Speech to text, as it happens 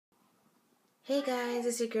Hey guys,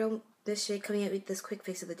 it's your girl, Miss Shay, coming out with this quick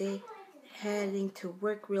face of the day. Heading to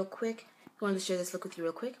work real quick. I wanted to share this look with you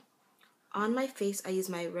real quick. On my face, I use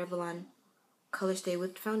my Revlon ColorStay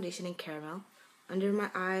Whipped Foundation in Caramel. Under my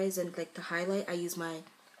eyes and like to highlight, I use my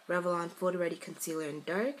Revlon Fotd Ready Concealer in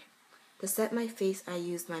Dark. To set my face, I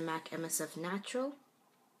used my MAC MSF Natural.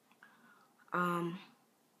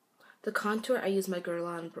 The contour, I use my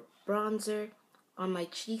Guerlain bronzer. On my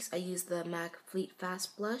cheeks, I use the MAC Fleet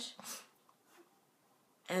Fast Blush.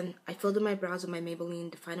 And I filled in my brows with my Maybelline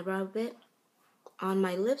Definer Brow a bit. On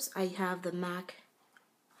my lips, I have the MAC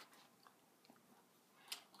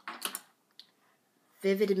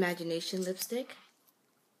Vivid Imagination lipstick.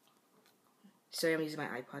 Sorry, I'm using my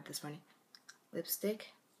iPod this morning.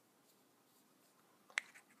 Lipstick.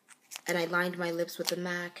 And I lined my lips with the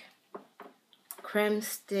MAC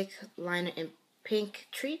Cremestick liner in Pink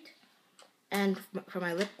Treat. And for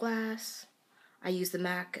my lip gloss, I used the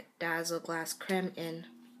MAC Dazzleglass Creme in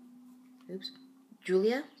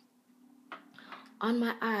Julia. On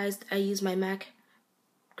my eyes, I used my MAC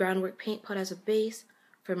Groundwork Paint Pot as a base.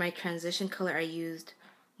 For my transition color, I used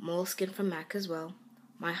Moleskin from MAC as well.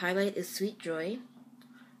 My highlight is Sweetjoy.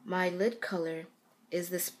 My lid color is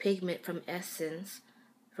this Pigment from Essence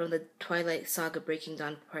from the Twilight Saga Breaking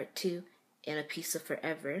Dawn Part 2 in A Piece of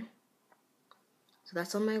Forever. So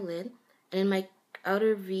that's on my lid. And in my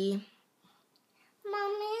outer V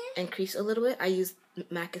and crease a little bit, I used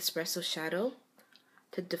MAC Espresso Shadow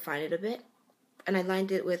to define it a bit. And I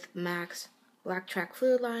lined it with MAC's Blacktrack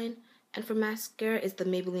Fluidline. And for mascara, it's the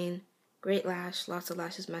Maybelline Great Lash, Lots of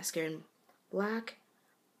Lashes Mascara in black.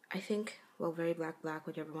 I think, well, very black,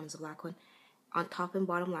 whichever one is the black one. On top and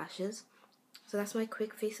bottom lashes. So that's my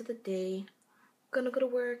quick face of the day. Gonna go to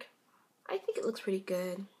work. I think it looks pretty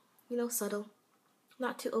good. You know, subtle.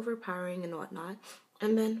 Not too overpowering and whatnot.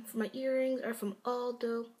 And then for my earrings are from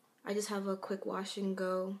Aldo. I just have a quick wash and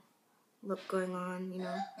go look going on, you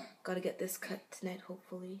know. Gotta get this cut tonight,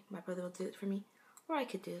 hopefully. My brother will do it for me. Or I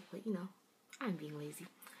could do it, but you know, I'm being lazy.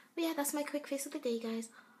 But yeah, that's my quick face of the day, guys.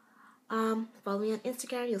 Follow me on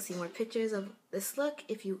Instagram. You'll see more pictures of this look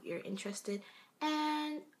if you're interested.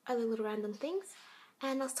 And other little random things.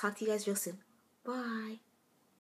 And I'll talk to you guys real soon. Bye.